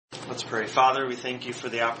Let's pray. Father, we thank you for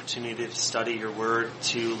the opportunity to study your word,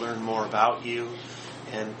 to learn more about you,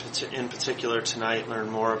 and in particular tonight, learn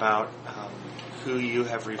more about who you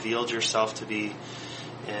have revealed yourself to be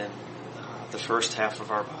in the first half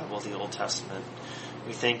of our Bible, the Old Testament.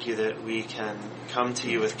 We thank you that we can come to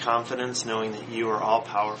you with confidence, knowing that you are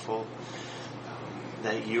all-powerful,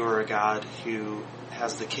 that you are a God who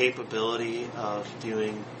has the capability of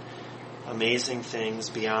doing amazing things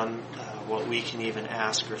beyond what we can even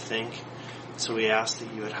ask or think. So we ask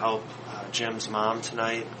that you would help Jim's mom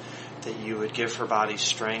tonight, that you would give her body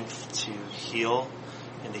strength to heal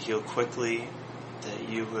and to heal quickly, that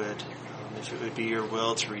you would, if it would be your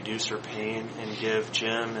will, to reduce her pain and give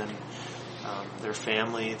Jim and their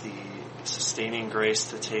family the sustaining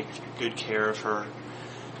grace to take good care of her,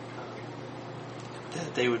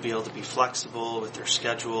 that they would be able to be flexible with their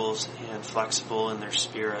schedules and flexible in their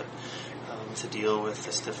spirit to deal with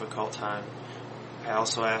this difficult time. I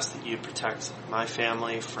also ask that you protect my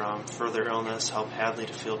family from further illness, help Hadley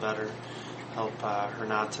to feel better, help her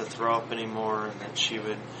not to throw up anymore, and that she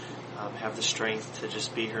would have the strength to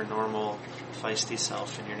just be her normal, feisty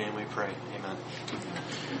self. In your name we pray. Amen.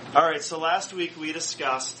 All right, so last week we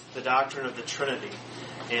discussed the doctrine of the Trinity.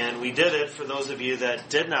 And we did it, for those of you that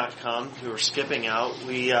did not come, who were skipping out,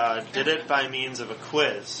 we did it by means of a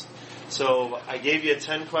quiz. So I gave you a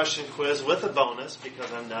 10-question quiz with a bonus,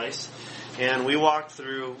 because I'm nice. And we walked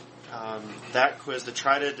through that quiz to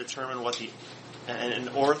try to determine what an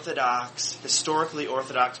orthodox, historically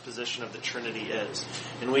orthodox position of the Trinity is.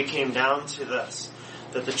 And we came down to this,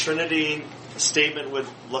 that the Trinity statement would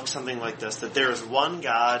look something like this, that there is one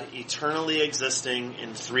God eternally existing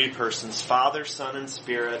in three persons, Father, Son, and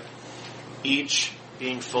Spirit, each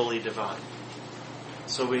being fully divine.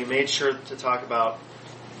 So we made sure to talk about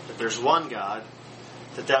that there's one God,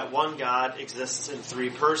 that one God exists in three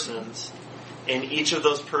persons, and each of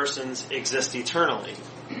those persons exist eternally.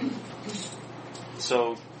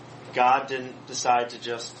 So God didn't decide to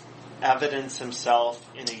just evidence himself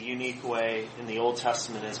in a unique way in the Old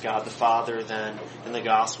Testament as God the Father, then in the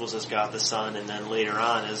Gospels as God the Son, and then later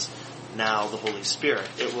on as now the Holy Spirit.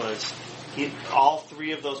 It was all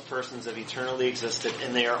three of those persons have eternally existed,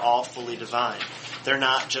 and they are all fully divine. They're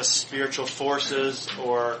not just spiritual forces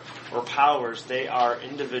or powers. They are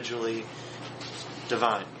individually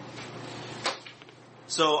divine.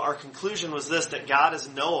 So our conclusion was this, that God is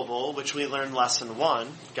knowable, which we learned lesson 1.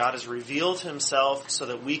 God has revealed himself so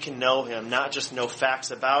that we can know him, not just know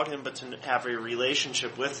facts about him, but to have a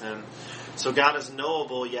relationship with him. So God is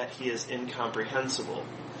knowable, yet he is incomprehensible.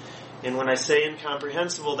 And when I say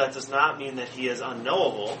incomprehensible, that does not mean that he is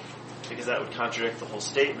unknowable, because that would contradict the whole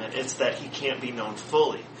statement. It's that he can't be known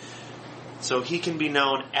fully. So he can be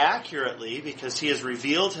known accurately because he has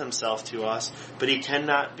revealed himself to us, but he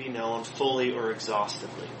cannot be known fully or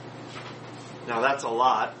exhaustively. Now that's a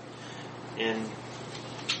lot in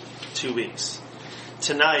 2 weeks.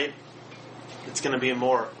 Tonight, it's going to be a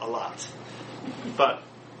lot. But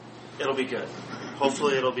it'll be good.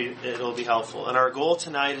 Hopefully it'll be helpful. And our goal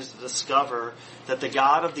tonight is to discover that the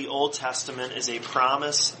God of the Old Testament is a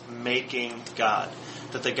promise-making God.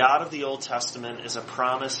 That the God of the Old Testament is a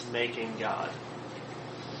promise-making God.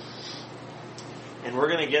 And we're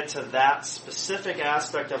going to get to that specific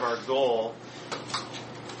aspect of our goal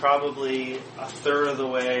probably a third of the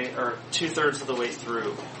way, or 2/3 of the way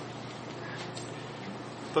through.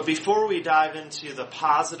 But before we dive into the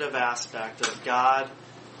positive aspect of God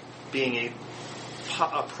being a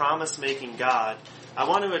promise-making God, I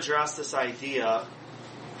want to address this idea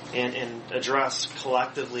and address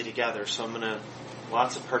collectively together. So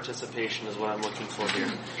lots of participation is what I'm looking for here.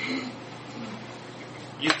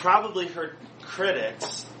 You've probably heard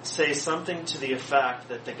critics say something to the effect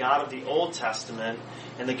that the God of the Old Testament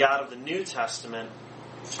and the God of the New Testament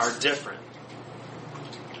are different.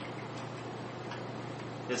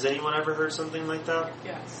 Has anyone ever heard something like that?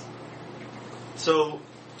 Yes. So,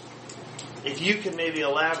 if you could maybe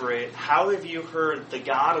elaborate, how have you heard the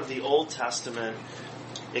God of the Old Testament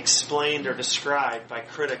explained or described by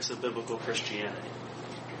critics of biblical Christianity?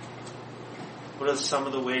 What are some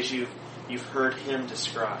of the ways you've heard him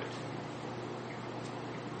described?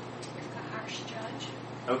 A harsh judge.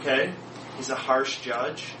 Okay. He's a harsh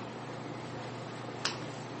judge.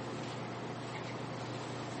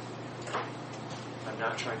 I'm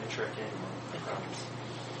not trying to trick anyone, I promise.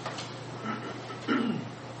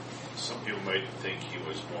 Some people might think he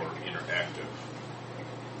was more interactive,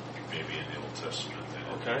 maybe in the Old Testament than in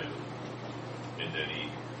the New. And then he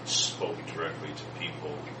spoke directly to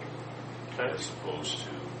people as opposed to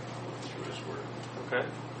through his word. Okay.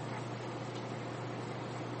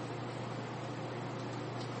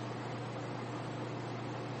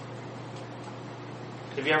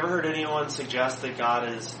 Have you ever heard anyone suggest that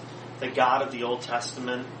the God of the Old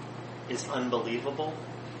Testament is unbelievable?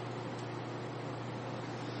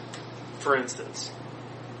 For instance,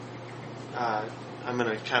 I'm going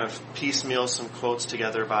to kind of piecemeal some quotes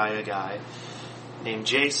together by a guy named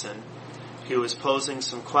Jason, who was posing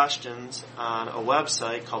some questions on a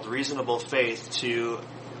website called Reasonable Faith to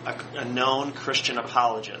a known Christian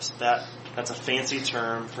apologist. That's a fancy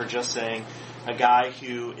term for just saying a guy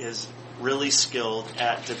who is really skilled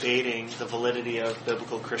at debating the validity of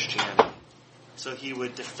biblical Christianity. So he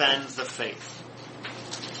would defend the faith.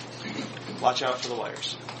 Watch out for the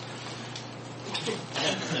wires.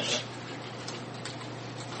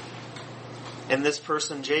 And this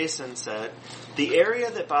person, Jason, said, the area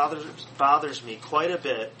that bothers me quite a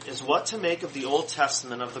bit is what to make of the Old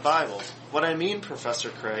Testament of the Bible. What I mean, Professor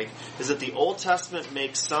Craig, is that the Old Testament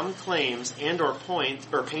makes some claims and or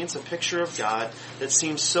paints a picture of God that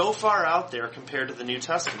seems so far out there compared to the New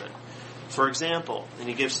Testament. For example, and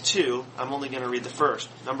he gives two, I'm only going to read the first.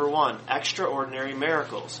 Number one, extraordinary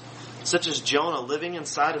miracles, such as Jonah living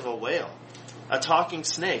inside of a whale, a talking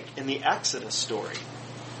snake in the Exodus story,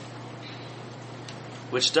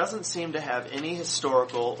 which doesn't seem to have any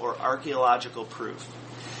historical or archaeological proof.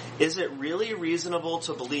 Is it really reasonable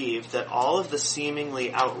to believe that all of the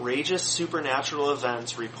seemingly outrageous supernatural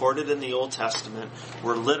events reported in the Old Testament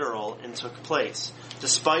were literal and took place,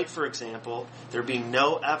 despite, for example, there being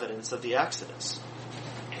no evidence of the Exodus?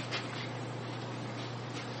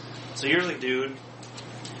 So here's a dude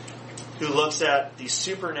who looks at these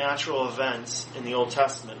supernatural events in the Old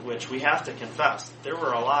Testament, which we have to confess, there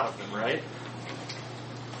were a lot of them, right?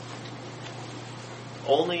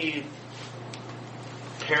 Only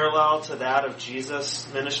parallel to that of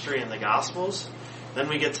Jesus' ministry in the Gospels. Then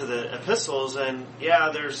we get to the epistles, and yeah,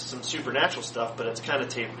 there's some supernatural stuff, but it kind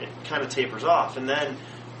of tapers off. And then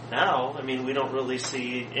now, we don't really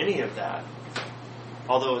see any of that.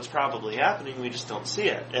 Although it's probably happening, we just don't see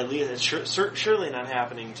it. At least it's surely not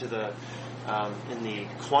happening to the in the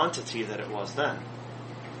quantity that it was then.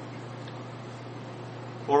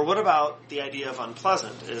 Or what about the idea of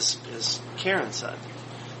unpleasant, as Karen said?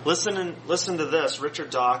 Listen to this. Richard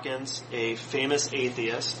Dawkins, a famous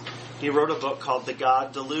atheist, he wrote a book called The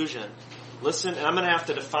God Delusion. Listen, and I'm going to have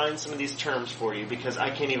to define some of these terms for you because I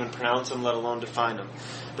can't even pronounce them, let alone define them.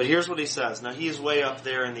 But here's what he says. Now, he's way up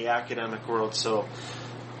there in the academic world, so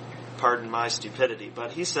pardon my stupidity.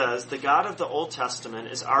 But he says, the God of the Old Testament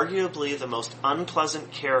is arguably the most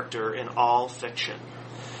unpleasant character in all fiction.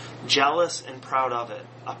 Jealous and proud of it,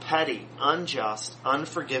 a petty, unjust,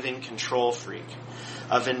 unforgiving control freak,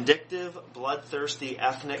 a vindictive, bloodthirsty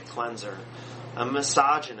ethnic cleanser, a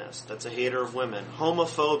misogynist, that's a hater of women,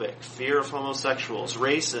 homophobic, fear of homosexuals,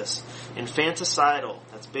 racist, infanticidal,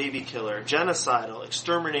 that's baby killer, genocidal,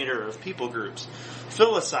 exterminator of people groups,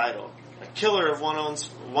 filicidal, a killer of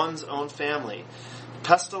one's own family,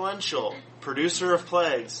 pestilential, producer of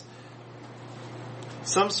plagues,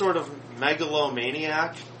 some sort of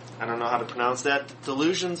megalomaniac, I don't know how to pronounce that,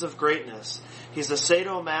 delusions of greatness. He's a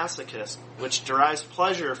sadomasochist, which derives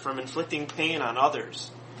pleasure from inflicting pain on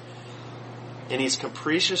others. And he's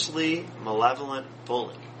capriciously malevolent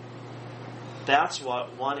bully. That's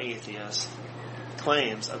what one atheist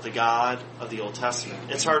claims of the God of the Old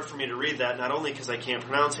Testament. It's hard for me to read that, not only because I can't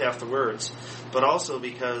pronounce half the words, but also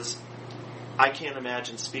because I can't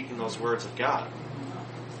imagine speaking those words of God.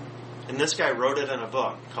 And this guy wrote it in a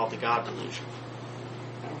book called The God Delusion.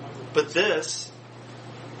 But this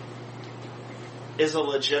is a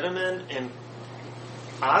legitimate and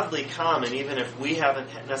oddly common, even if we haven't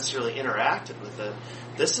necessarily interacted with it,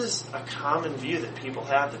 this is a common view that people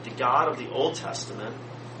have, that the God of the Old Testament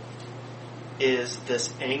is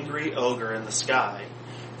this angry ogre in the sky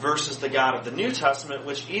versus the God of the New Testament,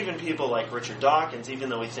 which even people like Richard Dawkins, even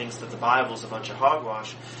though he thinks that the Bible is a bunch of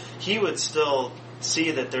hogwash, he would still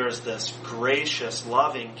see that there is this gracious,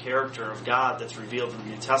 loving character of God that's revealed in the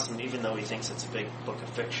New Testament, even though he thinks it's a big book of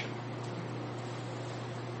fiction.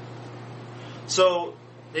 So,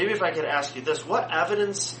 maybe if I could ask you this, what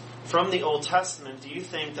evidence from the Old Testament do you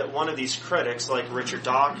think that one of these critics, like Richard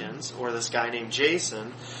Dawkins or this guy named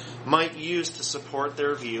Jason, might use to support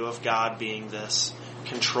their view of God being this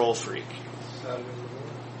control freak?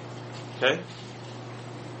 Okay?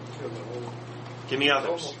 Give me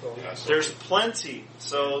others. There's plenty.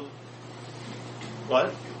 So,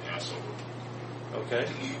 what? Passover. Okay.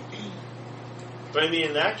 But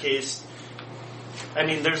in that case,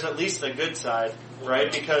 there's at least a good side,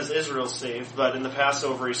 right? Because Israel's saved, but in the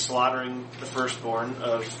Passover he's slaughtering the firstborn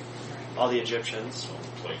of all the Egyptians. All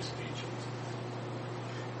the plagues of Egypt.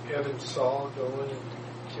 Having Saul go in and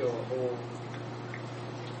kill a whole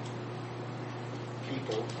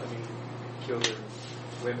people. I mean, killed their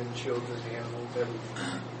women, children, animals,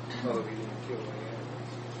 everything. Although he didn't kill the animals.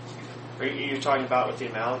 Are you talking about with the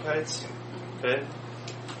Amalekites? Okay.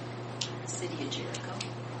 City of Jericho.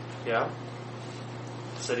 Yeah.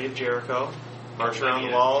 City of Jericho. March around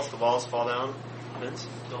the walls fall down. Vince?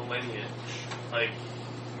 The lineage. Like,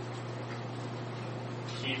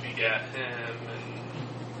 he begat him,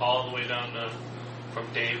 and all the way down to, from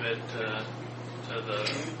David to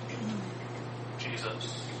the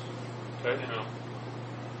Jesus. Okay. You know.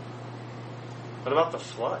 What about the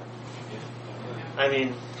flood? I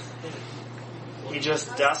mean, he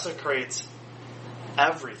just desecrates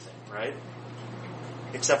everything, right?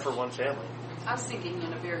 Except for one family. I was thinking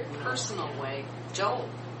in a very personal way, Job.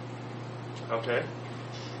 Okay.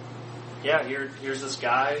 Yeah, here's this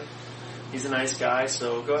guy. He's a nice guy,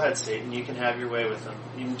 so go ahead, Satan. You can have your way with him.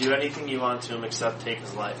 You can do anything you want to him except take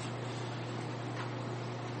his life.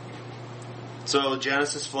 So,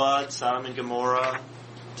 Genesis flood, Sodom and Gomorrah,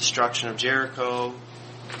 destruction of Jericho,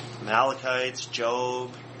 Amalekites,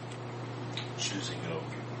 Job. Choosing of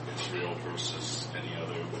Israel versus any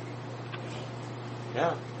other,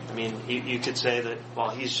 Yeah. I mean, you could say that, well,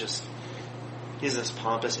 he's this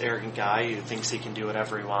pompous, arrogant guy who thinks he can do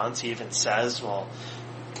whatever he wants. He even says, well,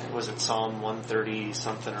 was it Psalm 130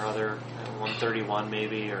 something or other, 131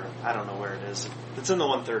 maybe, or I don't know where it is. It's in the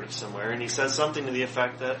 130 somewhere, and he says something to the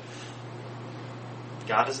effect that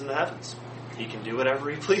God is in the heavens. He can do whatever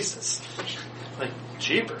he pleases. Like,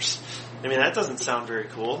 jeepers. I mean, that doesn't sound very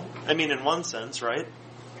cool. I mean, in one sense, right?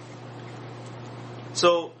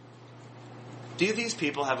 So, do these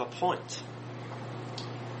people have a point?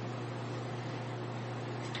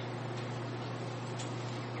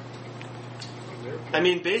 I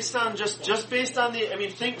mean, based on just based on the, I mean,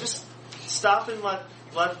 just stop and let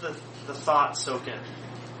the thought soak in.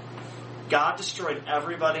 God destroyed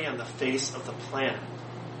everybody on the face of the planet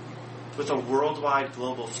with a worldwide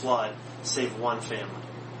global flood, save one family.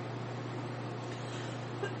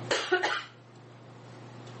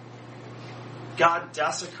 God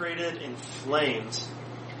desecrated in flames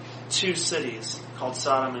 2 cities called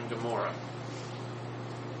Sodom and Gomorrah.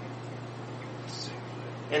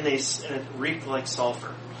 And it reeked like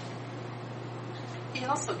sulfur. He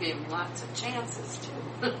also gave them lots of chances,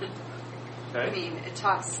 too. Okay. I mean, it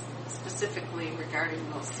talks specifically regarding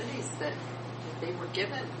those cities that they were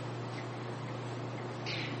given,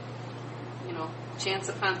 chance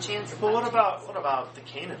upon chance. Well, what about the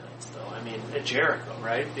Canaanites, though? I mean, at Jericho,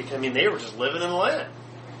 right? Because, I mean, they were just living in the land.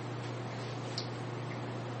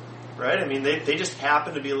 Right? I mean, they just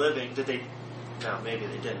happened to be living. Did they? No, maybe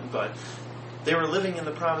they didn't, but they were living in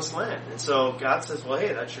the promised land. And so God says, well,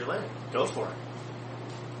 hey, that's your land. Go for it.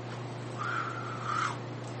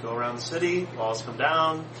 Go around the city, walls come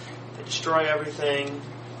down, they destroy everything,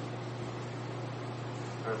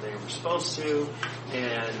 or they were supposed to,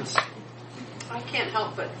 and I can't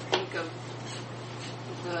help but think of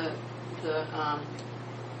the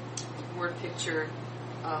word picture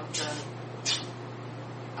of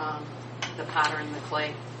the potter and the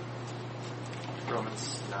clay.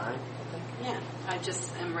 Romans 9, I think. Yeah, I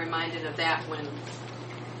just am reminded of that when,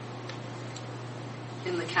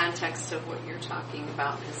 in the context of what you're talking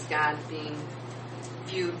about, is God being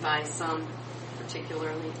viewed by some,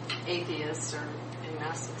 particularly atheists or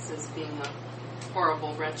agnostics, as being a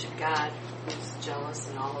horrible, wretched God who's jealous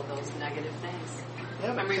and all of those negative things.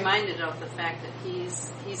 Yeah, I'm reminded of the fact that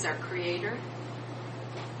He's our Creator.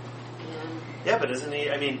 And yeah, but isn't He?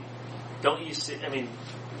 I mean, don't you see? I mean,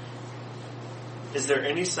 is there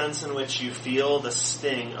any sense in which you feel the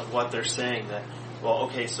sting of what they're saying? That, well,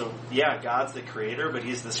 okay, so yeah, God's the Creator, but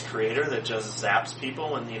He's this Creator that just zaps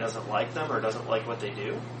people when He doesn't like them or doesn't like what they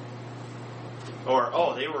do? Or,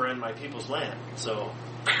 oh, they were in my people's land, so.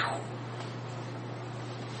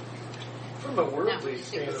 From a worldly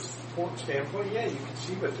standpoint, yeah, you can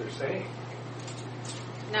see what they're saying.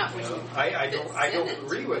 not when I don't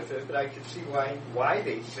agree with it, but I can see why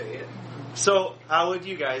they say it. So how would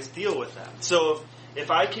you guys deal with that? So if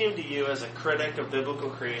I came to you as a critic of biblical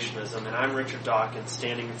creationism, and I'm Richard Dawkins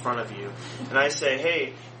standing in front of you, and I say,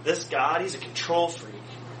 hey, this God, he's a control freak,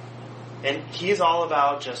 and he's all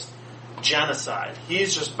about just genocide.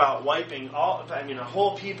 He's just about wiping a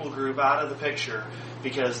whole people group out of the picture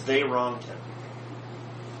because they wronged him.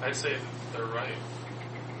 I'd say they're right.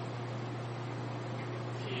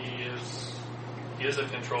 He is a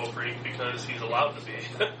control freak because he's allowed to be.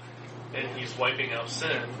 And he's wiping out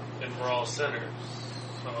sin, and we're all sinners.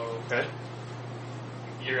 So, okay,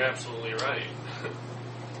 you're absolutely right.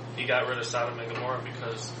 He got rid of Sodom and Gomorrah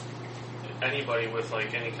because anybody with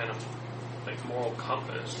any kind of moral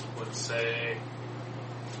compass would say,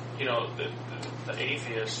 the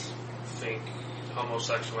atheists think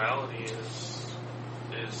homosexuality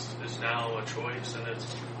is now a choice, and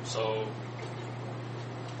it's so.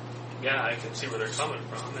 Yeah, I can see where they're coming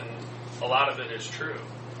from, and a lot of it is true,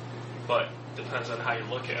 but depends on how you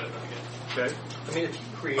look at it. Okay. I mean, if he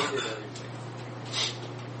created everything,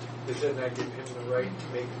 does that not give him the right to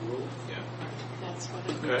make the rules? Yeah. That's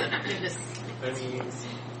what Okay. it is. I mean,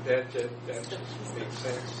 that just makes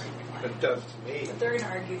sense. It does to me. But they're going to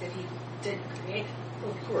argue that he didn't create it.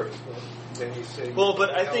 Well, of course. Well, then you say... Well,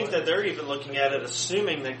 but I think that they're even looking at it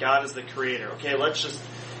assuming that God is the creator. Okay, let's just...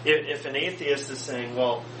 If an atheist is saying,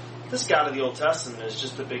 well, this God of the Old Testament is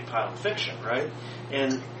just a big pile of fiction, right?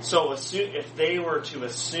 And so if they were to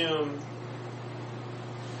assume,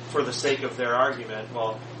 for the sake of their argument,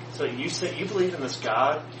 well, so you believe in this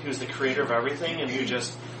God who's the creator of everything and who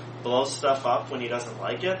just blows stuff up when he doesn't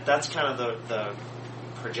like it? That's kind of the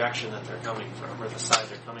projection that they're coming from, or the side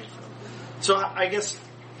they're coming from. So I guess,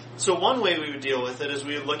 so one way we would deal with it is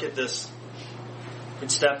we would look at this and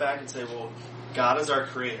step back and say, well, God is our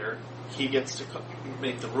creator. He gets to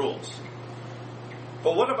make the rules.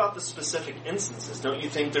 But what about the specific instances? Don't you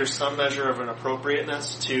think there's some measure of an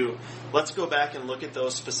appropriateness to, let's go back and look at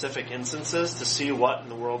those specific instances to see what in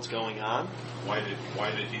the world's going on? Why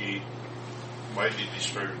did he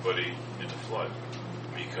destroy everybody in the flood?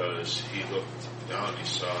 Because he looked down and he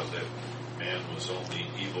saw that man was only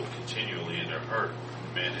evil continually in their heart.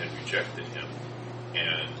 Man had rejected him,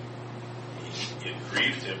 and it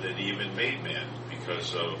grieved him that he even made man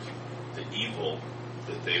because of the evil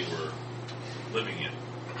that they were living in.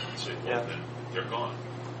 So, well, then they're gone.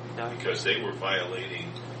 Yeah. Because they were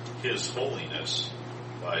violating his holiness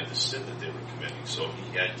by the sin that they were committing. So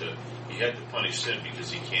he had to punish sin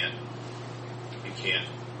because he can't,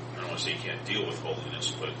 I don't want to say he can't deal with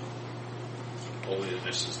holiness, but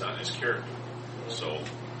holiness is not his character. So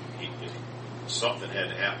something had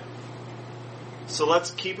to happen. So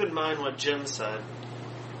let's keep in mind what Jim said,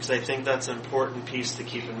 because I think that's an important piece to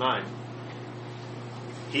keep in mind.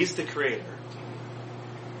 He's the creator.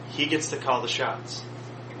 He gets to call the shots.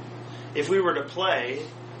 If we were to play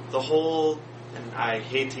the whole, and I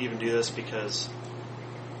hate to even do this because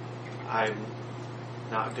I'm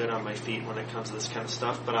not good on my feet when it comes to this kind of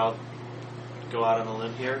stuff, but I'll go out on a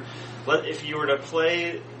limb here. If you were to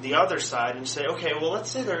play the other side and say, okay, well, let's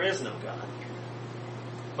say there is no God.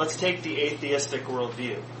 Let's take the atheistic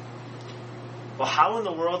worldview. Well, how in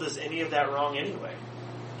the world is any of that wrong anyway?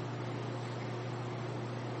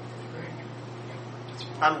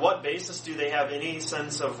 On what basis do they have any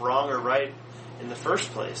sense of wrong or right in the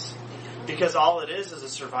first place? Because all it is a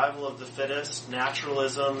survival of the fittest,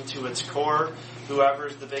 naturalism to its core,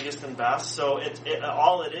 whoever's the biggest and best. So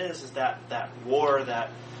all it is that war,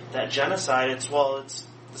 that genocide. It's the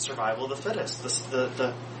survival of the fittest.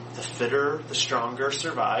 The fitter, the stronger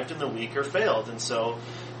survived, and the weaker failed. And so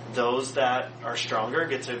those that are stronger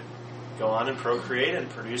get to go on and procreate and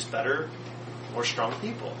produce better, more strong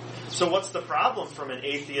people. So what's the problem from an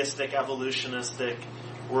atheistic, evolutionistic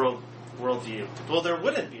worldview? Well, there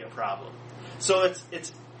wouldn't be a problem. So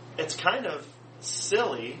it's kind of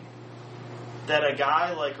silly that a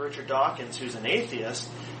guy like Richard Dawkins, who's an atheist,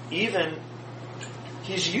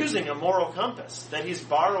 he's using a moral compass that he's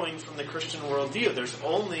borrowing from the Christian worldview.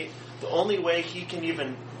 The only way he can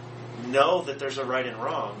even know that there's a right and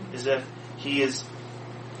wrong is if he is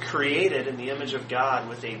created in the image of God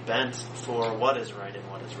with a bent for what is right and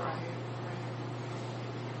what is wrong.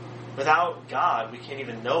 Without God, we can't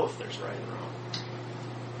even know if there's right and wrong.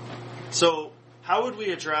 So, how would we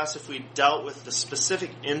address if we dealt with the specific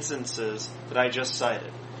instances that I just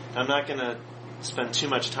cited? I'm not going to spend too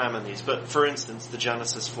much time on these, but for instance, the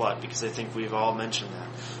Genesis flood, because I think we've all mentioned that.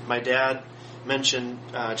 My dad mentioned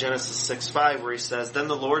Genesis 6:5, where he says, "Then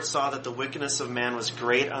the Lord saw that the wickedness of man was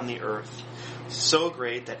great on the earth, so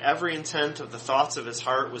great that every intent of the thoughts of his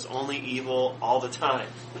heart was only evil all the time."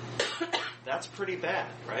 That's pretty bad,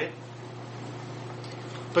 right?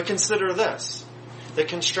 But consider this. The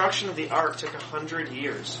construction of the ark took 100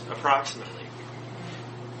 years, approximately.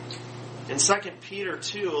 And 2 Peter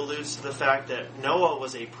 2 alludes to the fact that Noah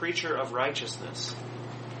was a preacher of righteousness.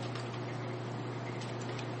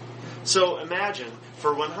 So imagine,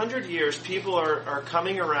 for 100 years, people are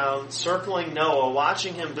coming around, circling Noah,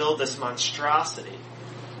 watching him build this monstrosity.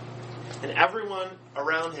 And everyone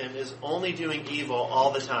around him is only doing evil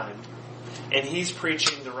all the time. And he's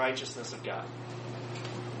preaching the righteousness of God.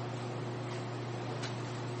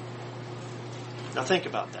 Now think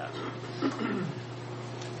about that.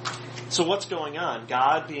 So what's going on?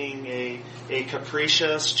 God being a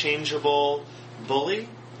capricious, changeable bully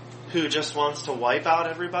who just wants to wipe out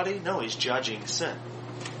everybody? No, he's judging sin.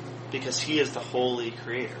 because He is the holy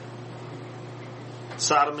Creator.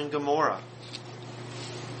 Sodom and Gomorrah.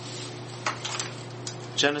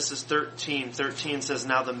 Genesis 13:13 says,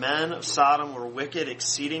 "Now the men of Sodom were wicked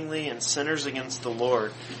exceedingly and sinners against the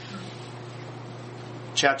Lord."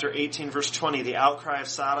 Chapter 18, verse 20, "The outcry of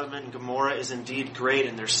Sodom and Gomorrah is indeed great,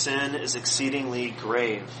 and their sin is exceedingly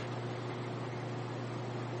grave."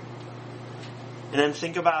 And then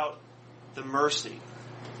think about the mercy.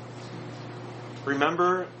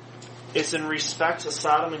 Remember, it's in respect to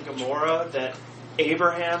Sodom and Gomorrah that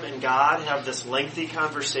Abraham and God have this lengthy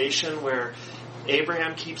conversation where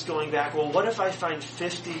Abraham keeps going back, well, what if I find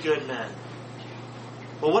 50 good men?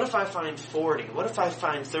 Well, what if I find 40? What if I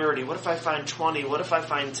find 30? What if I find 20? What if I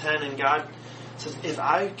find 10? And God says, if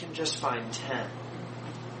I can just find 10,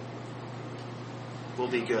 we'll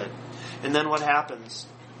be good. And then what happens?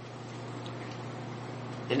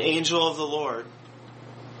 An angel of the Lord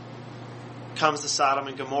comes to Sodom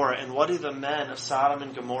and Gomorrah, and what do the men of Sodom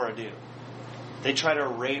and Gomorrah do? They try to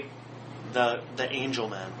rape the angel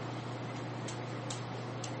men.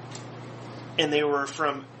 And they were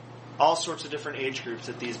from all sorts of different age groups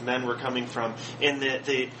that these men were coming from. And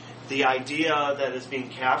the idea that is being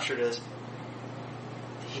captured is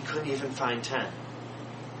he couldn't even find 10.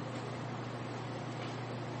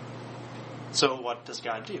 So what does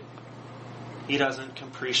God do? He doesn't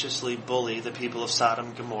capriciously bully the people of Sodom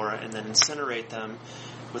and Gomorrah and then incinerate them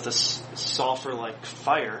with a sulfur-like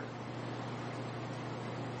fire.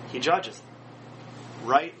 He judges them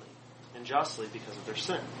rightly and justly because of their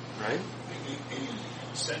sin, right?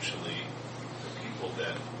 Essentially, the people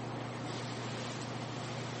that,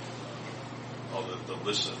 all the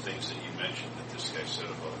list of things that you mentioned that this guy said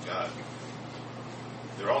about God,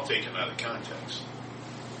 they're all taken out of context.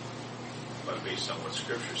 But based on what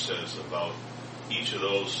Scripture says about each of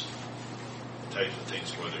those types of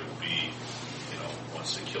things, whether it be,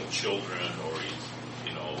 wants to kill children, or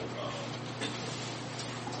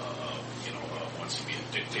wants to be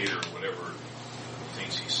a dictator, or whatever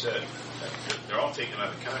things he said, they're all taken out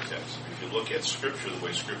of context. If you look at Scripture, the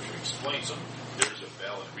way Scripture explains them, there's a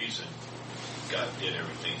valid reason God did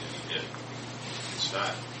everything that He did. It's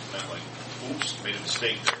not like, oops, made a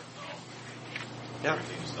mistake there. No. Yeah.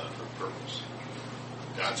 Everything is done for a purpose.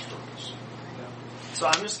 God's purpose. So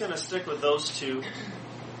I'm just going to stick with those two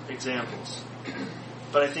examples.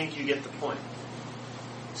 But I think you get the point.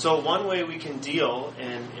 So one way we can deal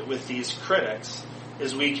with these critics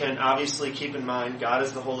is we can obviously keep in mind God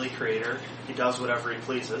is the holy creator. He does whatever He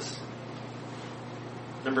pleases.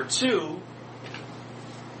 Number two,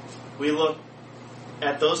 we look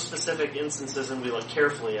at those specific instances and we look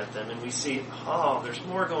carefully at them and we see, there's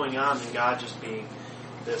more going on than God just being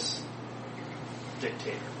this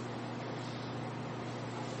dictator.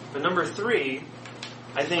 But number three,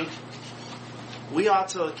 I think we ought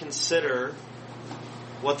to consider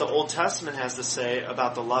what the Old Testament has to say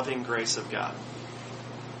about the loving grace of God.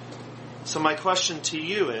 So my question to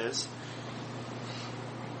you is,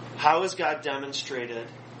 how has God demonstrated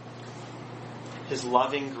His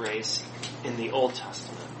loving grace in the Old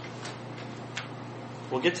Testament?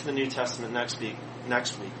 We'll get to the New Testament next week.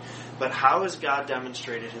 But how has God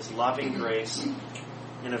demonstrated His loving grace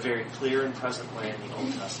in a very clear and present way in the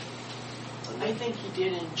Old Testament? I think He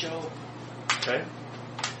did in Job. Okay.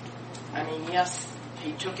 I mean, yes,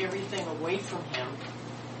 He took everything away from him,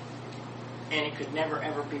 and it could never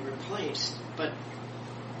ever be replaced, but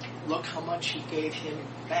look how much He gave him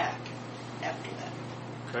back after that.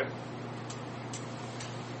 Okay.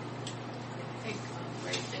 I think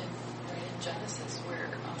right in Genesis, where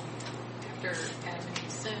after Adam and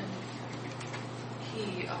Eve sinned,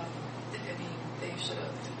 they should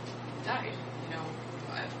have died,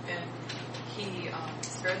 and He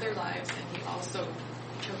spared their lives, and He also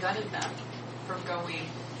prevented them from going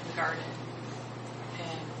in the garden,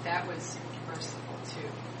 and that was merciful too.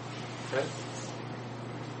 Okay.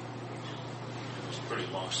 It was pretty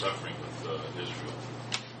long suffering with Israel.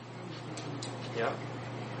 Yeah.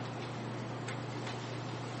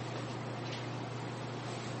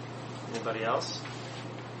 Anybody else?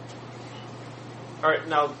 All right,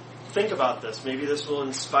 now think about this. Maybe this will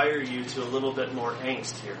inspire you to a little bit more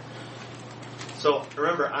angst here. So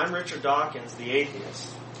remember, I'm Richard Dawkins, the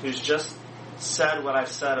atheist, who's just said what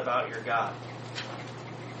I've said about your God.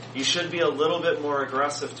 You should be a little bit more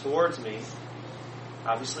aggressive towards me.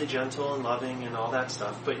 Obviously gentle and loving and all that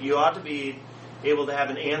stuff. But you ought to be able to have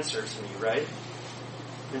an answer to me, right?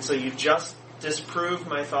 And so you've just disproved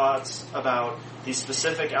my thoughts about these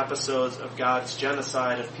specific episodes of God's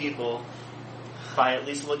genocide of people by at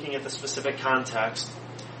least looking at the specific context.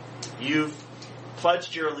 You've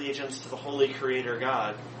pledged your allegiance to the holy creator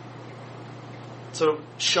God. So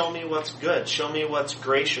show me what's good. Show me what's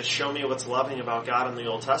gracious. Show me what's loving about God in the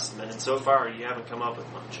Old Testament. And so far, you haven't come up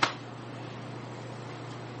with much.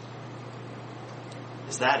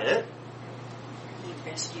 Is that it? He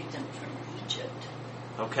rescued them from Egypt.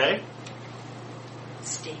 Okay.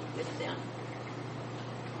 Stayed with them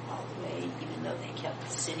all the way, even though they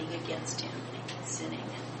kept sinning against him and sinning.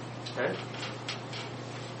 Okay.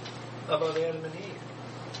 How about Adam and Eve?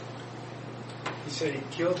 He said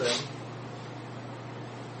he'd kill them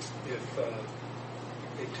if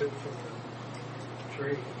they took from the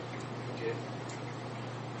tree he did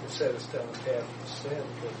to set us down the path of sin,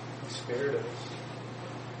 but he spared us.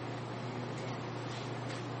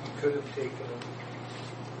 He could have taken them,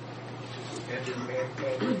 ended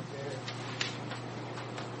mankind right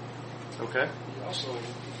there. Okay. He also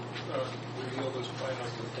revealed his plan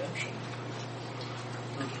of redemption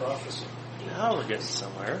through prophecy. Now we're getting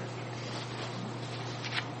somewhere.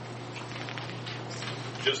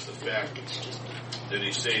 Just the fact that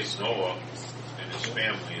he saves Noah and his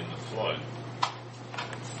family in the flood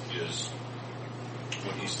is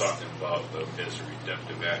when he's talking about as a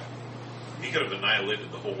redemptive act. He could have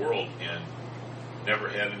annihilated the whole world and never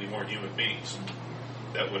had any more human beings.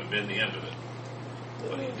 That would have been the end of it.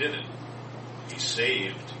 But he didn't. He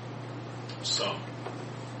saved some.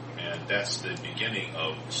 And that's the beginning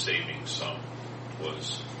of saving some.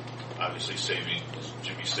 Was obviously saving, as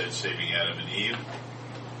Jimmy said, saving Adam and Eve.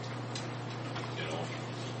 You know,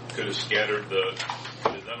 could have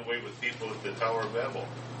could have done away with people at the Tower of Babel.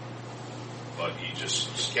 But he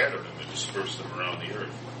just scattered them and dispersed them around the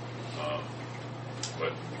earth.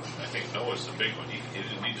 But I think Noah's the big one. He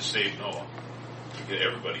didn't need to save Noah.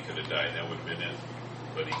 Everybody could have died. That would have been it.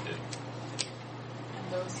 But he didn't.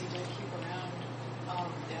 And those he did keep around,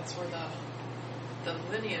 that's where the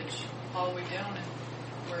lineage all the way down and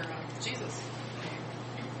where Jesus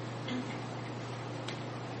came.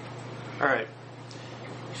 All right.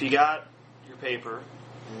 If you got your paper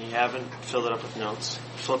and you haven't filled it up with notes,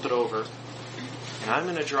 flip it over. And I'm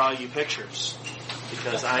going to draw you pictures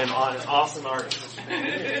because I am an awesome artist.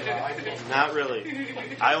 Not really.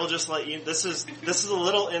 I will just let you. This is a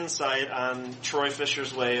little insight on Troy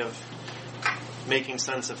Fisher's way of making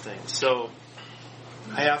sense of things. So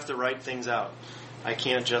I have to write things out. I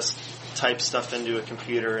can't just type stuff into a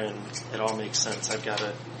computer and it all makes sense. I've got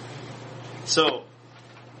to. So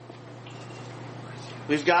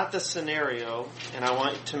we've got the scenario, and I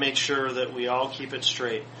want to make sure that we all keep it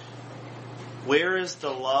straight. Where is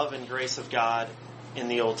the love and grace of God in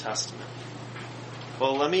the Old Testament?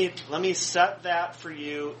 Well, let me set that for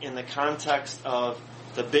you in the context of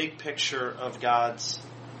the big picture of God's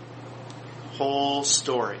whole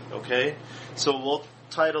story, okay? So we'll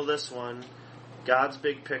title this one, God's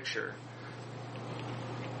Big Picture.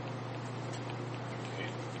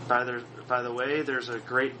 By the way, there's a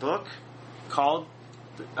great book called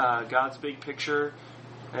God's Big Picture,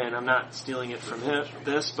 and I'm not stealing it from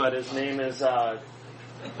this, but his name is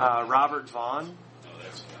Robert Vaughn.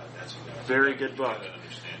 That's very good book.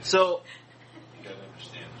 So, You gotta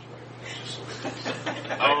understand this,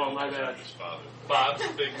 right? Oh, my bad. His father. Bob's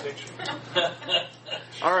big picture.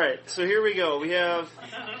 All right, so here we go. We're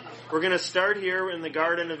going to start here in the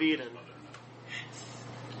Garden of Eden.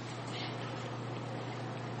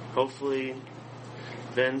 Hopefully,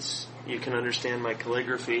 Vince, you can understand my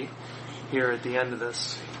calligraphy here at the end of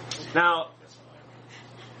this. Now,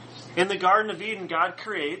 in the Garden of Eden, God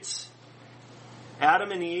creates.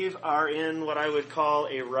 Adam and Eve are in what I would call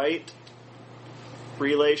a right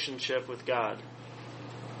relationship with God.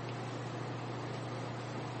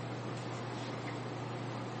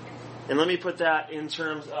 And let me put that in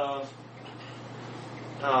terms of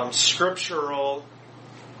scriptural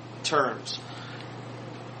terms.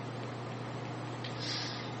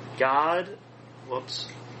 God was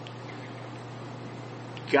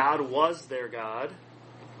their God.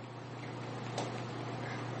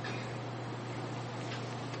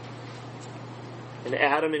 And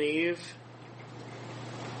Adam and Eve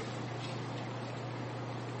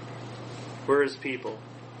were his people.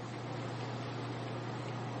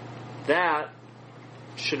 That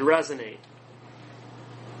should resonate.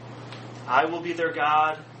 I will be their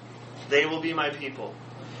God. They will be my people.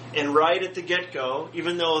 And right at the get-go,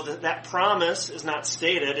 even though that promise is not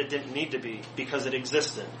stated, it didn't need to be because it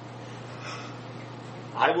existed.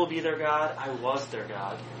 I will be their God. I was their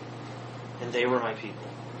God. And they were my people.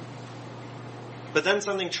 But then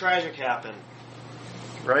something tragic happened.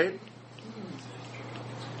 Right?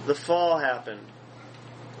 The fall happened.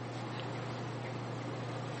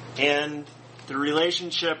 And the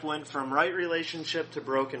relationship went from right relationship to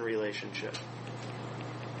broken relationship.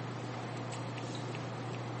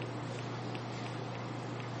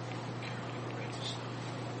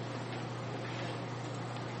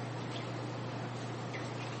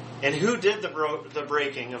 And who did the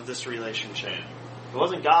breaking of this relationship? It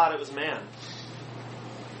wasn't God, it was man.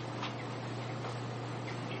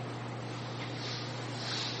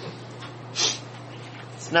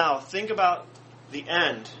 Now, think about the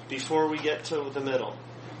end before we get to the middle.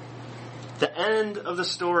 The end of the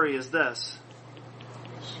story is this: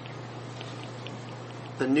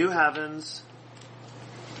 the new heavens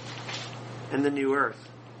and the new earth.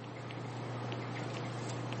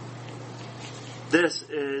 This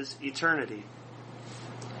is eternity.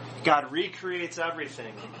 God recreates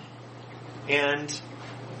everything. And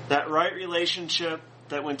that right relationship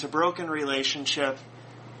that went to broken relationship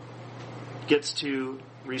gets to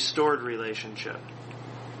restored relationship.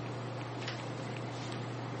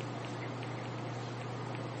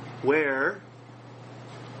 Where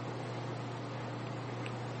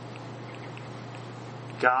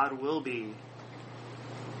God will be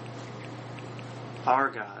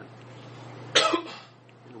our God,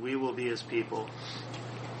 and we will be His people.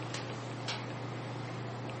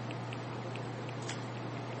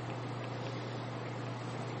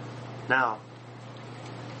 Now,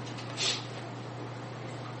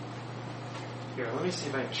 here, let me see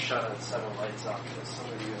if I can shut a set of lights off, because some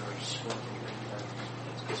of you are squinting right there.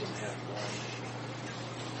 It's because I'm half blind.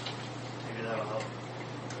 Maybe that'll help.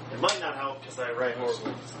 It might not help because I write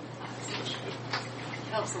horribly.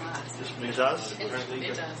 Helps a lot. It does? It does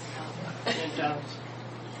help. It does.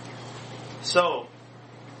 So,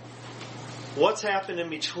 what's happened in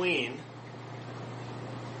between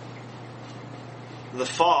the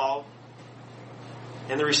fall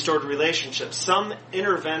and the restored relationship? Some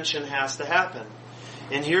intervention has to happen.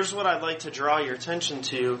 And here's what I'd like to draw your attention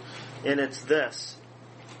to, and it's this.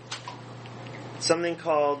 Something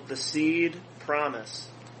called the seed promise.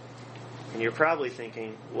 And you're probably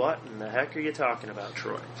thinking, what in the heck are you talking about,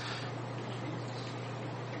 Troy?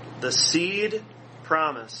 The seed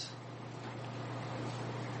promise.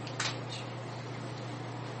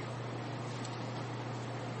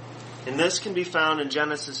 And this can be found in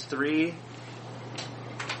Genesis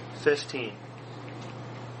 3:15.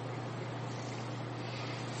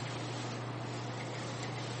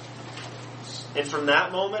 And from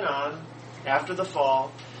that moment on, after the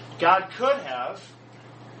fall, God could have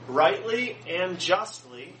rightly and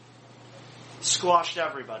justly squashed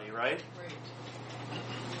everybody, right? Right.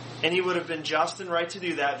 And He would have been just and right to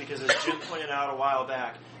do that because, as Jim pointed out a while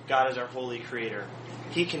back, God is our holy creator.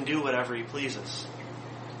 He can do whatever He pleases.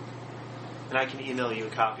 And I can email you a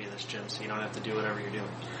copy of this, Jim, so you don't have to do whatever you're doing.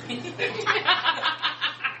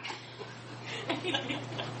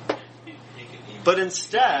 But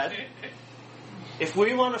instead, if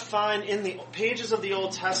we want to find in the pages of the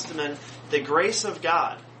Old Testament the grace of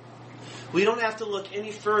God, we don't have to look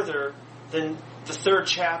any further than the 3rd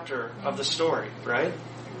chapter of the story, right?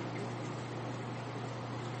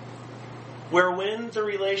 Where when the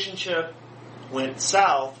relationship went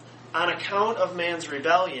south, on account of man's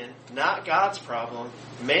rebellion, not God's problem,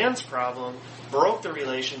 man's problem, broke the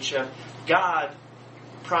relationship, God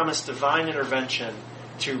promised divine intervention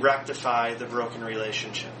to rectify the broken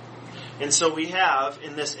relationship. And so we have,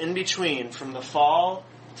 in this in-between, from the fall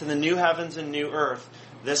to the new heavens and new earth,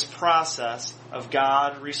 this process of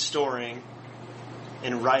God restoring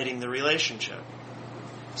and righting the relationship.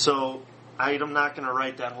 So, I'm not going to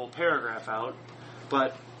write that whole paragraph out,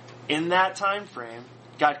 but in that time frame,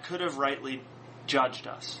 God could have rightly judged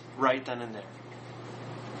us right then and there.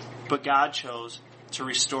 But God chose to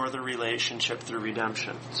restore the relationship through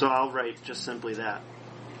redemption. So I'll write just simply that.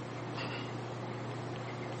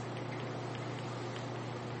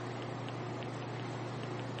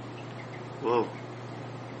 Whoa.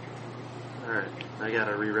 Alright, I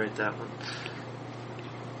gotta rewrite that one.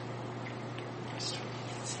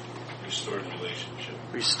 Restored relationship.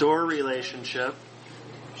 Restore relationship.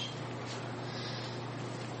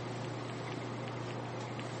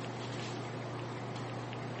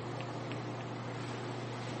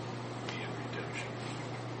 Redemption.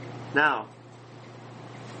 Now,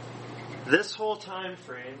 this whole time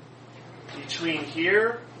frame between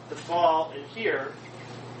here, the fall, and here,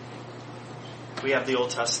 we have the Old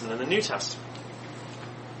Testament and the New Testament.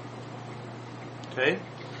 Okay?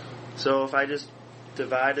 So if I just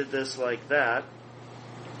divided this like that,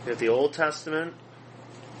 we have the Old Testament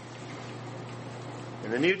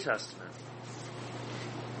and the New Testament.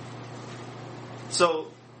 So,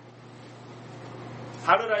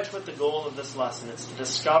 how did I put the goal of this lesson? It's to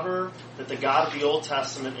discover that the God of the Old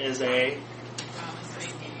Testament is a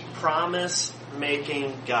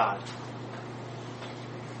promise-making God.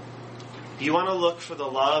 Do you want to look for the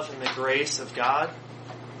love and the grace of God?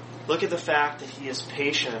 Look at the fact that He is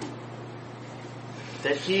patient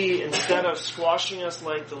that He, instead of squashing us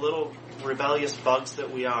like the little rebellious bugs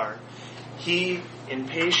that we are, He, in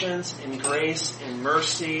patience, in grace, in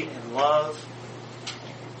mercy, in love,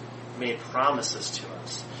 made promises to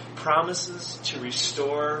us. Promises to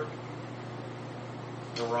restore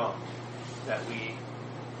the wrong that we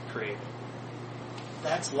created.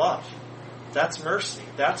 That's love. That's mercy.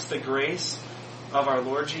 That's the grace of our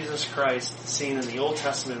Lord Jesus Christ seen in the Old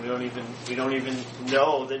Testament. We don't even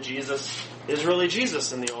know that Jesus is really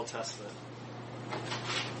Jesus in the Old Testament.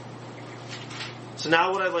 So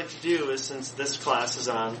now what I'd like to do is, since this class is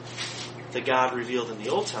on the God revealed in the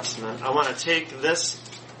Old Testament, I want to take this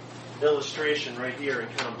illustration right here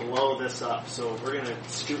and kind of blow this up. So we're going to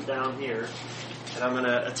scoot down here, and I'm going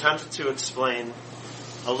to attempt to explain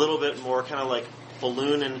a little bit more, kind of like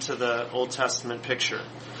balloon into the Old Testament picture.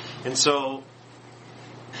 And so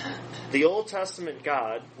the Old Testament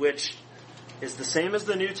God, which is the same as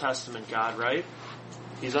the New Testament God, right?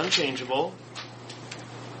 He's unchangeable.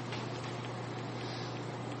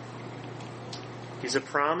 He's a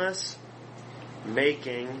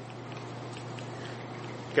promise-making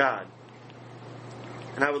God.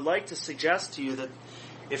 And I would like to suggest to you that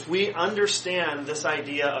if we understand this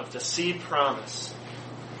idea of the seed promise,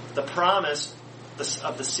 the promise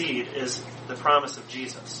of the seed is the promise of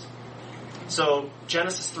Jesus. So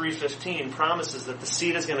Genesis 3:15 promises that the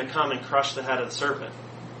seed is going to come and crush the head of the serpent.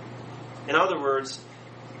 In other words,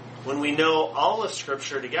 when we know all of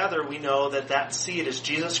Scripture together, we know that that seed is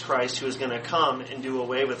Jesus Christ, who is going to come and do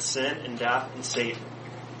away with sin and death and Satan.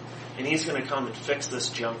 And He's going to come and fix this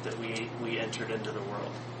junk that we entered into the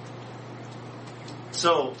world.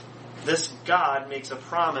 So this God makes a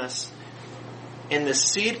promise, and this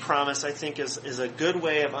seed promise, I think, is a good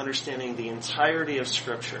way of understanding the entirety of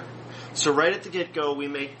Scripture. So right at the get-go,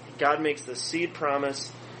 God makes the seed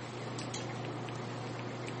promise.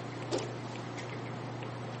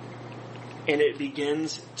 And it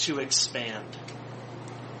begins to expand,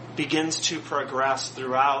 begins to progress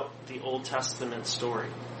throughout the Old Testament story.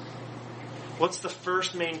 What's the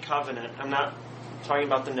first main covenant? I'm not talking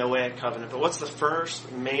about the Noahic covenant, but what's the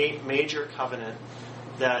first major covenant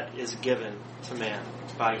that is given to man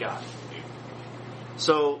by God?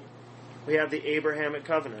 So we have the Abrahamic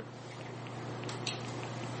covenant.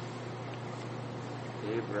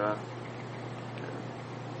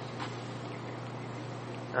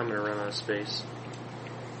 I'm going to run out of space.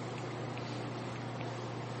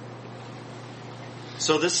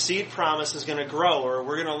 So this seed promise is going to grow, or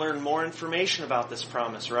we're going to learn more information about this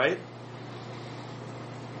promise, right?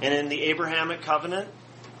 And in the Abrahamic covenant,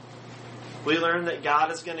 we learn that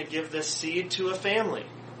God is going to give this seed to a family,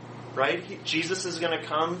 right? Jesus is going to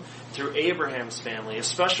come through Abraham's family, a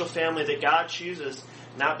special family that God chooses,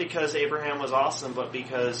 not because Abraham was awesome, but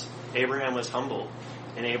because Abraham was humble.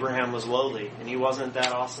 And Abraham was lowly, and he wasn't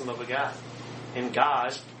that awesome of a guy. And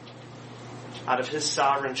God, out of His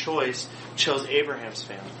sovereign choice, chose Abraham's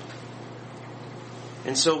family.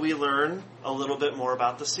 And so we learn a little bit more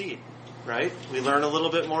about the seed, right? We learn a little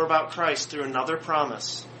bit more about Christ through another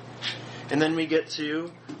promise. And then we get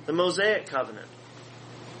to the Mosaic covenant.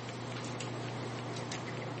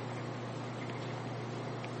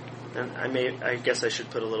 And I guess I should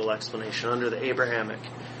put a little explanation under the Abrahamic.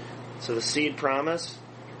 So the seed promise,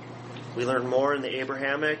 we learn more in the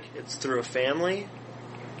Abrahamic. It's through a family.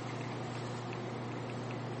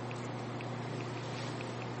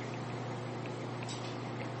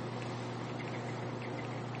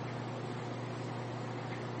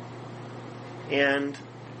 And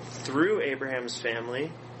through Abraham's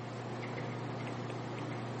family,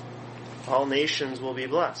 all nations will be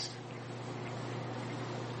blessed.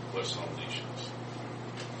 Bless all nations.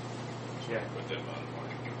 Yeah. Put that bottom line.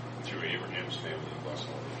 Through Abraham's family, bless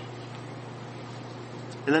all nations.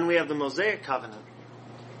 And then we have the Mosaic covenant.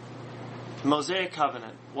 The Mosaic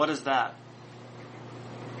covenant, what is that?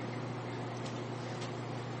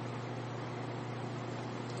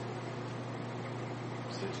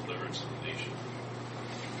 It's the deliverance of the nation.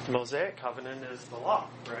 The Mosaic covenant is the law,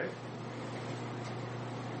 right?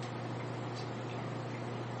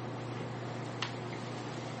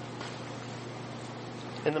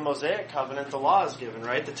 In the Mosaic covenant, the law is given,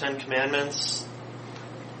 right? The 10 Commandments,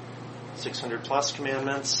 600 plus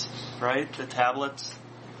commandments, right? The tablets.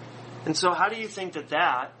 And so how do you think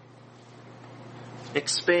that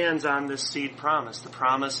expands on this seed promise, the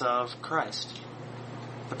promise of Christ,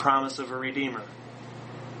 the promise of a Redeemer?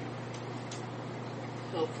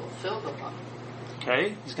 He'll fulfill the law.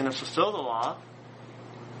 Okay, He's going to fulfill the law.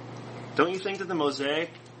 Don't you think that the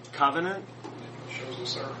Mosaic covenant Shows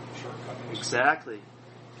us our shortcomings. exactly?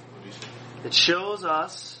 What do you say? It shows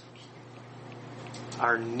us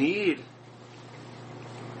our need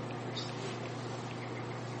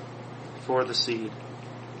for the seed.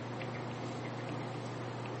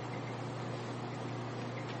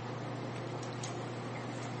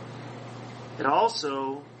 It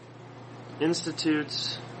also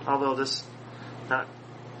institutes, although this not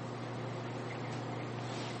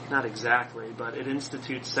exactly, but it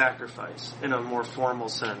institutes sacrifice in a more formal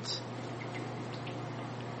sense.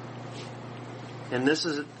 And this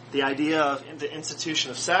is the idea of the institution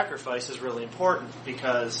of sacrifice is really important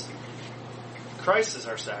because Christ is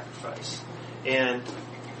our sacrifice. And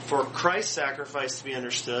for Christ's sacrifice to be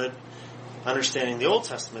understood, understanding the Old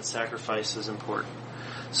Testament sacrifice is important.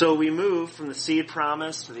 So we move from the seed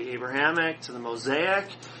promise to the Abrahamic, to the Mosaic,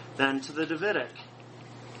 then to the Davidic.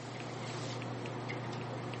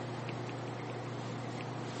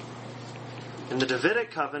 And the Davidic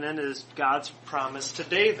covenant is God's promise to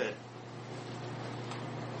David.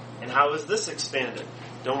 And how is this expanded?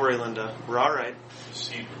 Don't worry, Linda. We're all right. The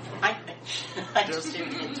seed would come. I just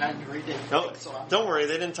didn't get time to read it. No, don't worry.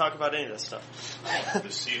 They didn't talk about any of this stuff.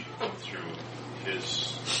 The seed would come through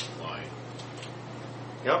his line.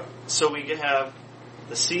 Yep. So we have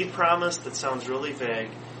the seed promise that sounds really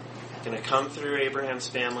vague, going to come through Abraham's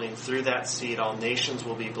family, and through that seed all nations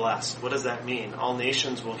will be blessed. What does that mean? All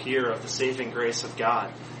nations will hear of the saving grace of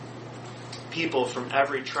God. People from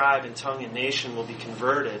every tribe and tongue and nation will be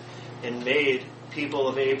converted and made people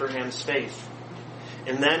of Abraham's faith.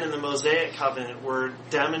 And then in the Mosaic covenant, we're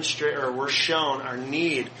shown our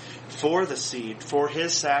need for the seed, for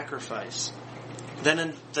his sacrifice. Then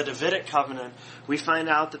in the Davidic covenant, we find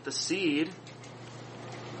out that the seed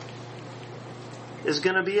is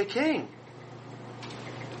going to be a king.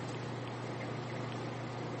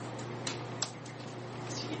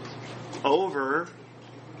 Over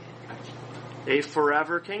a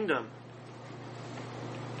forever kingdom.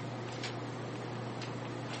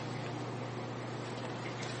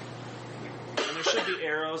 And there should be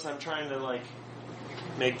arrows. I'm trying to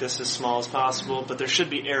make this as small as possible, but there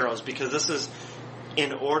should be arrows because this is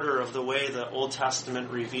in order of the way the Old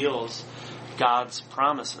Testament reveals God's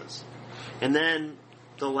promises. And then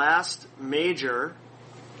the last major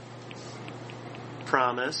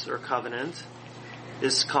promise or covenant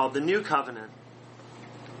is called the New Covenant.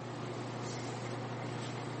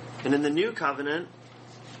 And in the New Covenant,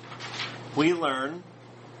 we learn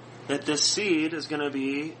that this seed is going to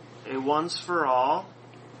be a once-for-all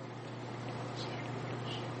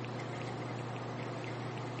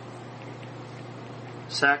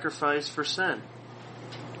sacrifice for sin.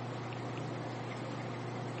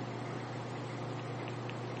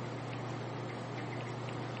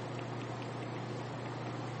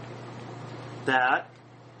 That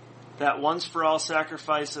once-for-all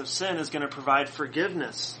sacrifice of sin is going to provide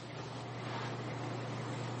forgiveness.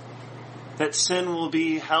 That sin will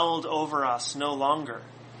be held over us no longer.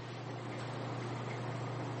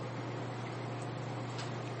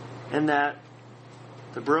 And that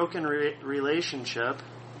the broken relationship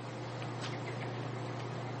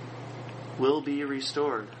will be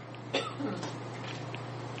restored.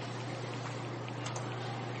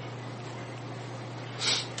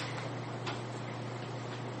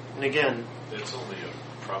 And again, it's only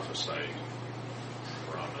a prophesied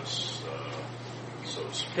promise, so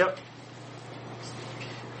to speak. Yep.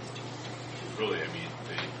 Really,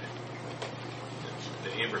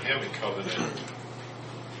 the Abrahamic covenant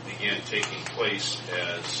began taking place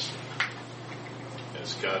as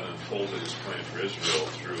God unfolded his plan for Israel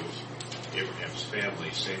through Abraham's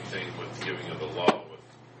family. Same thing with the giving of the law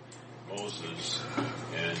with Moses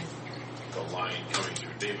and the line coming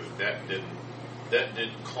through David. That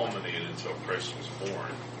didn't culminate until Christ was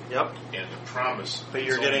born. Yep. And the promise, but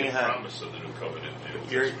you're getting ahead. The promise of the new covenant.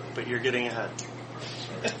 But you're getting ahead.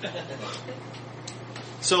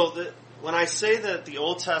 So when I say that the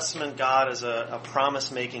Old Testament God is a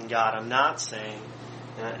promise-making God, I'm not saying,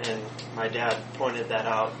 and my dad pointed that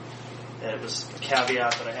out, it was a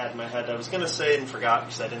caveat that I had in my head. I was going to say it and forgot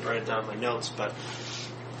because I didn't write it down in my notes, but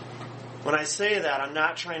when I say that, I'm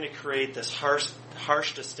not trying to create this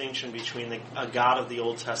harsh distinction between a God of the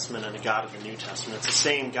Old Testament and a God of the New Testament. It's the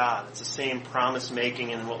same God. It's the same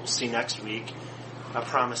promise-making, and what we'll see next week, a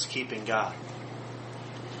promise-keeping God.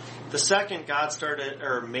 The second God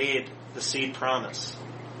made the seed promise,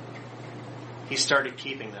 he started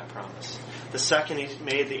keeping that promise. The second he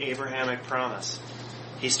made the Abrahamic promise,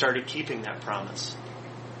 he started keeping that promise.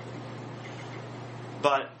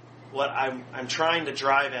 But what I'm trying to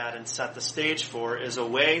drive at and set the stage for is a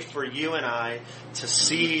way for you and I to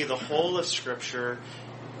see the whole of Scripture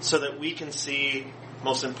so that we can see,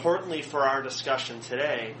 most importantly for our discussion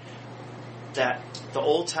today, that the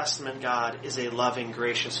Old Testament God is a loving,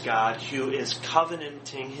 gracious God who is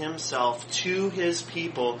covenanting himself to his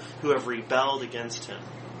people who have rebelled against him.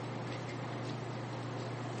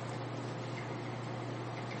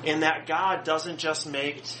 And that God doesn't just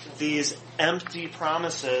make these empty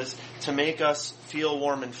promises to make us feel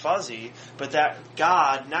warm and fuzzy, but that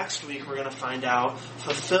God, next week we're going to find out,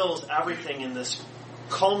 fulfills everything in this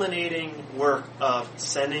culminating work of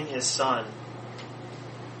sending his Son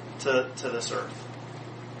to this earth.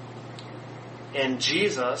 And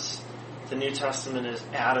Jesus, the New Testament is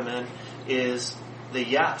adamant, is the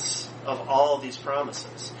yes of all of these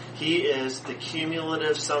promises. He is the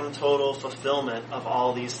cumulative sum total fulfillment of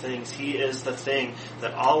all these things. He is the thing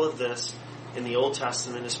that all of this in the Old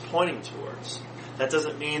Testament is pointing towards. That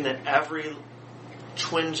doesn't mean that every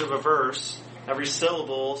twinge of a verse, every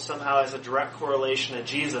syllable somehow has a direct correlation to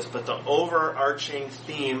Jesus, but the overarching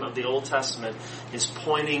theme of the Old Testament is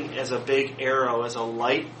pointing as a big arrow, as a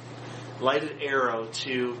lighted arrow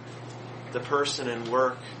to the person and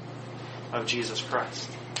work of Jesus Christ.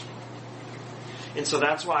 And so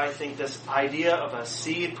that's why I think this idea of a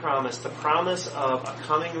seed promise, the promise of a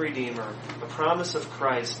coming Redeemer, the promise of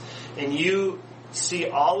Christ, and you see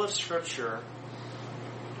all of Scripture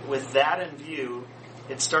with that in view,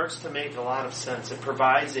 it starts to make a lot of sense. It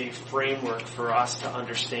provides a framework for us to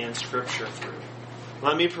understand Scripture through.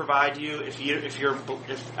 Let me provide you,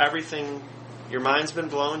 if everything, your mind's been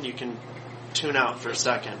blown, you can tune out for a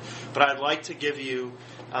second. But I'd like to give you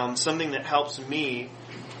something that helps me.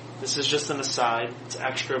 This is just an aside. It's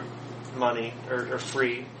extra money or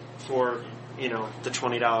free for, the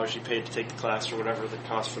 $20 you paid to take the class or whatever the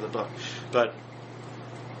cost for the book. But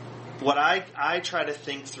what I try to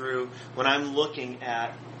think through when I'm looking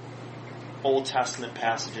at Old Testament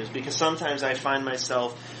passages, because sometimes I find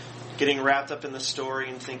myself getting wrapped up in the story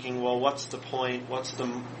and thinking, well, what's the point?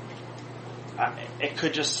 It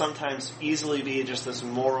could just sometimes easily be just this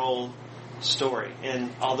moral story.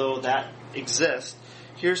 And although that exists,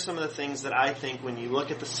 here's some of the things that I think when you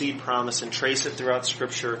look at the seed promise and trace it throughout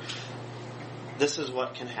Scripture, this is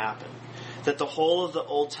what can happen. That the whole of the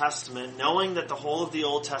Old Testament, knowing that the whole of the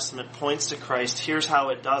Old Testament points to Christ, here's how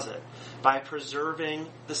it does it. By preserving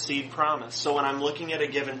the seed promise. So when I'm looking at a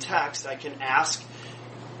given text, I can ask,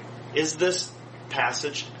 is this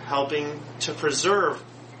passage helping to preserve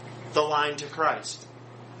the line to Christ?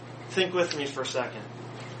 Think with me for a second.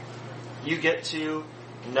 You get to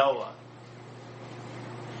Noah.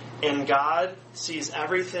 And God sees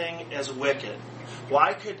everything as wicked.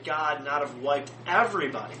 Why could God not have wiped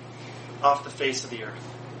everybody off the face of the earth?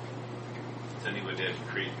 Then he would have to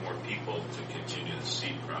create more people to continue the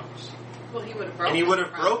seed promise. Well, he would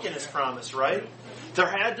have broken his promise, right? There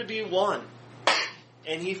had to be one.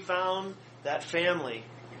 And he found that family.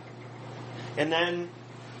 And then,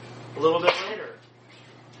 a little bit later,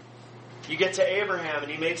 you get to Abraham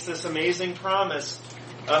and he makes this amazing promise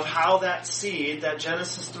of how that seed, that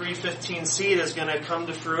Genesis 3:15 seed, is going to come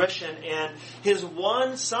to fruition. And his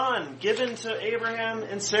one son, given to Abraham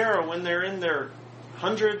and Sarah when they're in their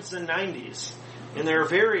hundreds and 90s, in their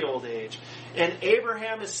very old age. And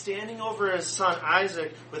Abraham is standing over his son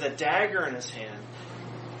Isaac with a dagger in his hand,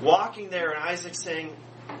 walking there, and Isaac saying,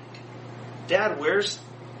 Dad, where's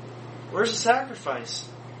the sacrifice?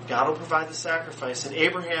 God will provide the sacrifice. And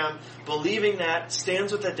Abraham, believing that,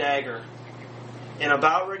 stands with a dagger and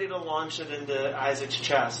about ready to launch it into Isaac's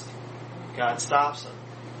chest. God stops him.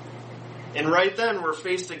 And right then we're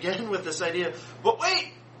faced again with this idea, but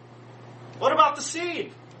wait! What about the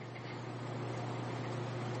seed?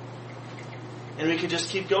 And we could just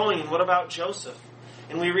keep going. And what about Joseph?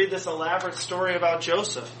 And we read this elaborate story about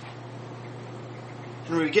Joseph.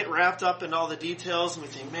 And we get wrapped up in all the details and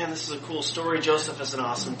we think, man, this is a cool story. Joseph is an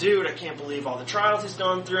awesome dude. I can't believe all the trials he's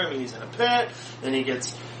gone through. I mean, he's in a pit. Then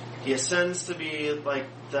he ascends to be like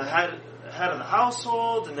the head of the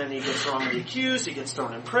household, and then he gets wrongly accused, he gets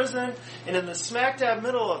thrown in prison, and in the smack dab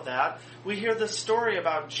middle of that, we hear this story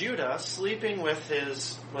about Judah sleeping with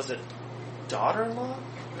his, was it daughter-in-law?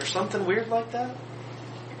 Or something weird like that?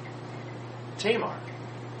 Tamar.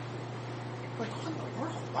 Like, what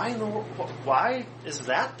in the world? Why is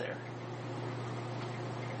that there?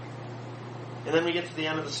 And then we get to the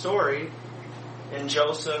end of the story, and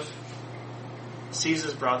Joseph sees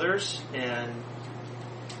his brothers and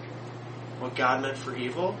what God meant for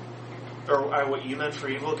evil, or what you meant for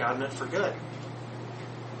evil, God meant for good.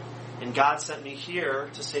 And God sent me here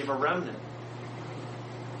to save a remnant.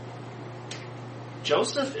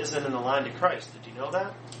 Joseph isn't in the line to Christ. Did you know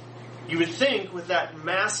that? You would think with that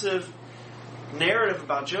massive narrative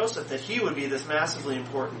about Joseph that he would be this massively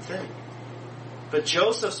important thing. But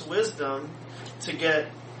Joseph's wisdom to get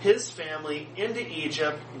his family into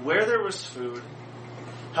Egypt where there was food,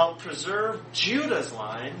 helped preserve Judah's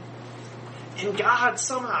line, and God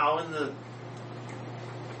somehow, in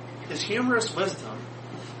his humorous wisdom,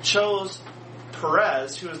 chose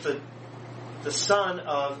Perez, who is the son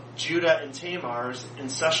of Judah and Tamar's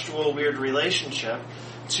incestual weird relationship,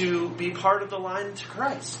 to be part of the line to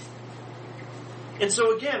Christ. And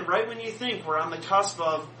so again, right when you think we're on the cusp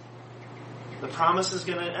of the promise is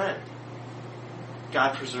going to end,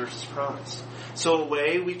 God preserves his promise. So a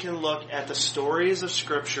way we can look at the stories of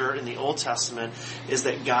Scripture in the Old Testament is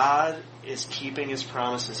that God is keeping his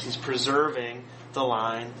promises. He's preserving the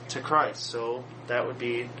line to Christ. So that would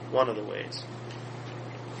be one of the ways.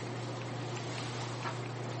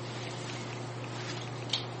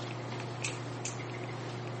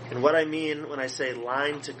 And what I mean when I say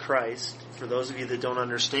line to Christ, for those of you that don't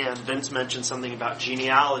understand, Vince mentioned something about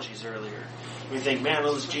genealogies earlier. We think, man,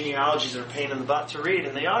 those genealogies are a pain in the butt to read,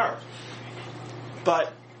 and they are.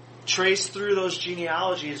 But trace through those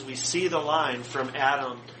genealogies, we see the line from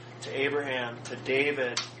Adam to Abraham to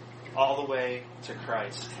David, all the way to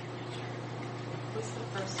Christ.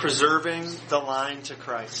 Preserving the line to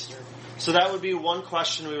Christ. So that would be one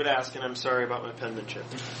question we would ask, and I'm sorry about my penmanship.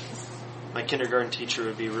 My kindergarten teacher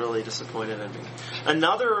would be really disappointed in me.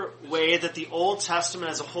 Another way that the Old Testament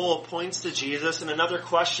as a whole points to Jesus, and another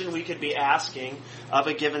question we could be asking of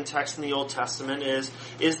a given text in the Old Testament is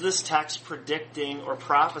this text predicting or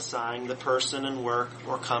prophesying the person and work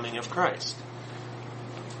or coming of Christ?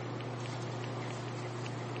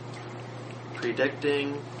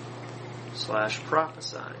 Predicting /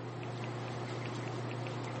 prophesying.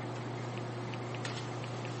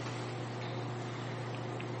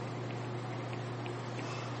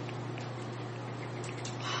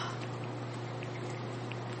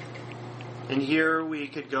 And here we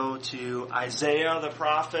could go to Isaiah the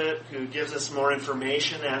prophet, who gives us more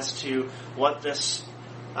information as to what this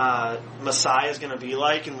Messiah is going to be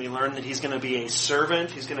like. And we learn that he's going to be a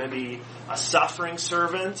servant. He's going to be a suffering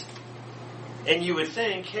servant. And you would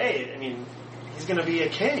think, hey, I mean, he's going to be a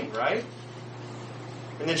king, right?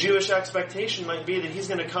 And the Jewish expectation might be that he's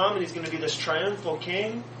going to come and he's going to be this triumphal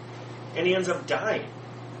king. And he ends up dying.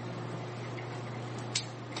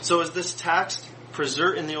 So is this text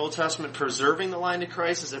in the Old Testament preserving the line to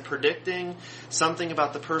Christ? Is it predicting something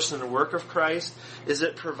about the person and work of Christ? Is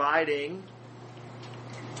it providing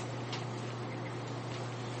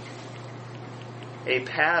a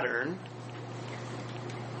pattern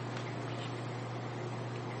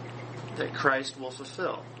that Christ will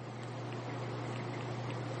fulfill?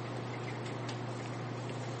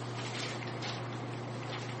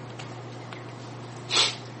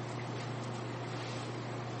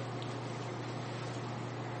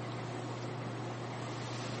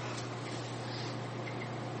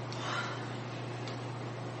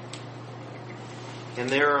 And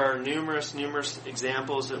there are numerous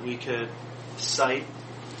examples that we could cite.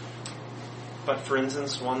 But for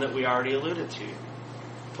instance, one that we already alluded to.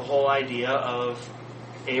 The whole idea of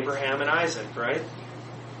Abraham and Isaac, right?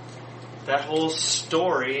 That whole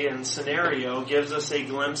story and scenario gives us a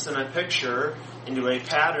glimpse and a picture into a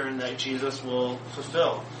pattern that Jesus will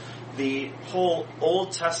fulfill. The whole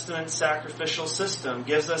Old Testament sacrificial system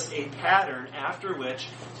gives us a pattern after which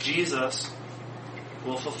Jesus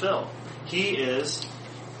will fulfill. He is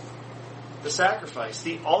the sacrifice,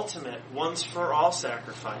 the ultimate once-for-all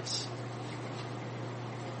sacrifice.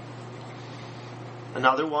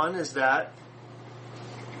 Another one is that,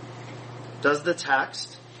 does the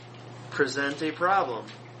text present a problem?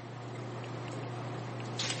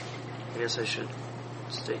 I guess I should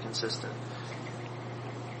stay consistent.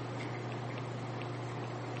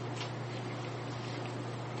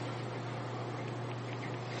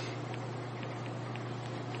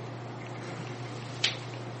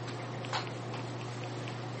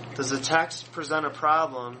 Does the text present a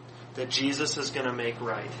problem that Jesus is going to make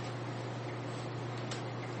right?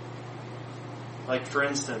 Like, for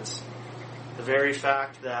instance, the very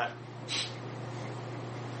fact that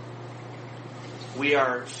we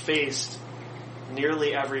are faced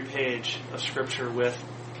nearly every page of Scripture with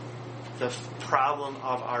the problem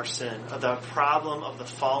of our sin, the problem of the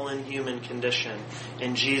fallen human condition,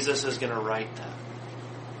 and Jesus is going to right that.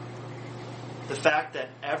 The fact that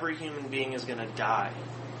every human being is going to die.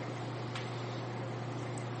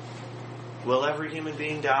 Will every human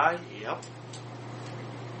being die? Yep.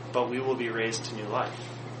 But we will be raised to new life.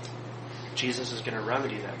 Jesus is going to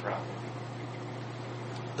remedy that problem.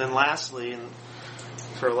 Then lastly, and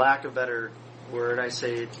for lack of a better word, I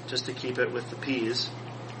say just to keep it with the P's,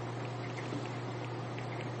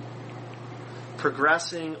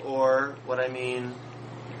 progressing, or what I mean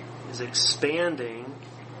is expanding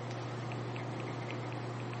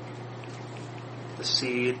the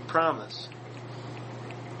seed promise.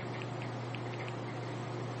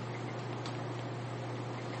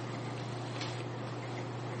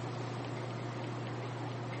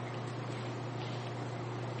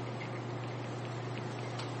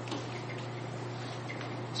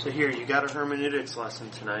 So here, you got a hermeneutics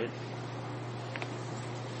lesson tonight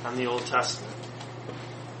on the Old Testament.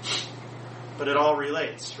 But it all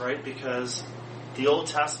relates, right? Because the Old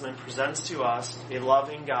Testament presents to us a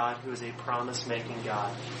loving God who is a promise-making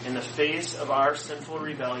God. In the face of our sinful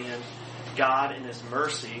rebellion, God in His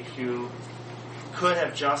mercy, who could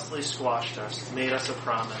have justly squashed us, made us a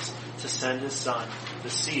promise to send His Son, the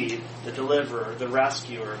seed, the deliverer, the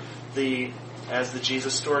rescuer, as the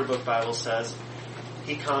Jesus Storybook Bible says,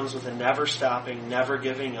 He comes with a never-stopping,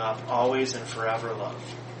 never-giving-up, always and forever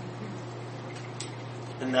love.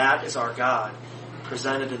 And that is our God,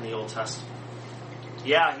 presented in the Old Testament.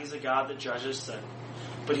 Yeah, He's a God that judges sin.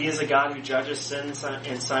 But He is a God who judges sin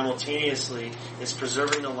and simultaneously is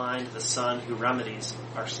preserving the line to the Son who remedies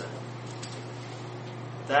our sin.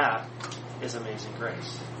 That is amazing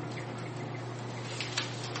grace.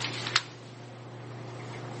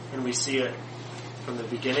 And we see it from the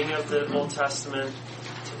beginning of the Old Testament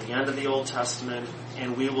to the end of the Old Testament,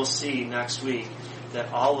 and we will see next week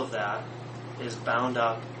that all of that is bound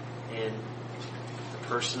up in the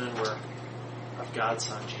person and work of God's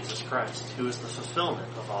Son, Jesus Christ, who is the fulfillment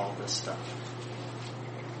of all of this stuff.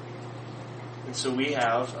 And so we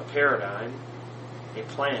have a paradigm, a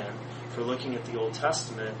plan for looking at the Old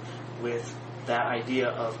Testament with that idea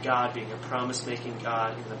of God being a promise-making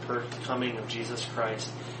God in the coming of Jesus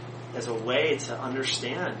Christ as a way to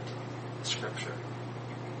understand Scripture.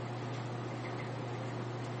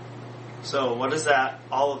 So what does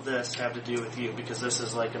all of this have to do with you? Because this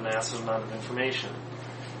is like a massive amount of information.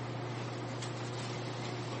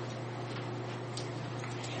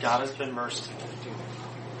 God has been merciful.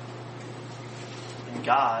 And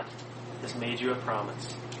God has made you a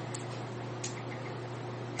promise.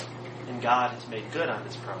 And God has made good on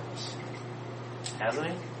His promise. Hasn't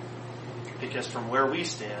He? Because from where we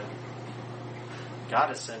stand, God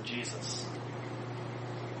has sent Jesus.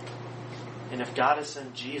 And if God has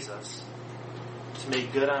sent Jesus to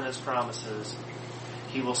make good on His promises,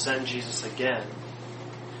 He will send Jesus again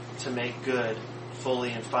to make good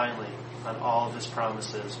fully and finally on all of His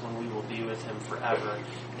promises when we will be with Him forever.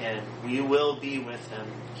 And we will be with Him.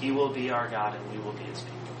 He will be our God and we will be His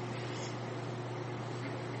people.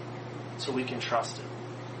 So we can trust Him.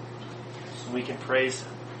 And we can praise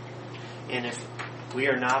Him. And if we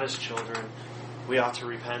are not His children, we ought to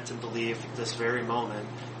repent and believe this very moment,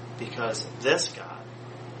 because this God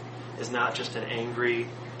is not just an angry,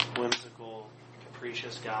 whimsical,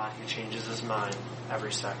 capricious God who changes His mind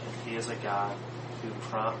every second. He is a God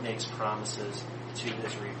who makes promises to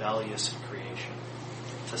His rebellious creation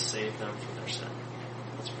to save them from their sin.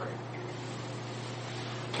 Let's pray.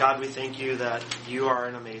 God, we thank You that You are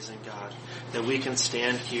an amazing God, that we can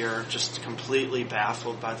stand here just completely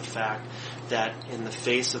baffled by the fact that in the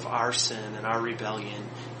face of our sin and our rebellion,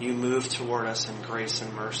 You moved toward us in grace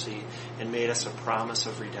and mercy and made us a promise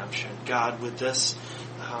of redemption. God, would this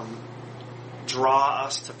draw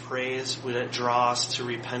us to praise? Would it draw us to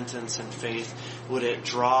repentance and faith? Would it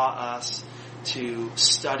draw us to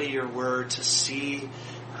study Your Word, to see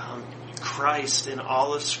Christ in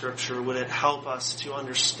all of Scripture? Would it help us to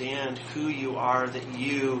understand who You are, that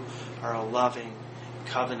You are a loving,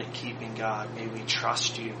 covenant-keeping God? May we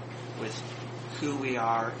trust You with who we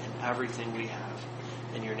are and everything we have.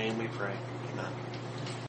 In Your name we pray. Amen.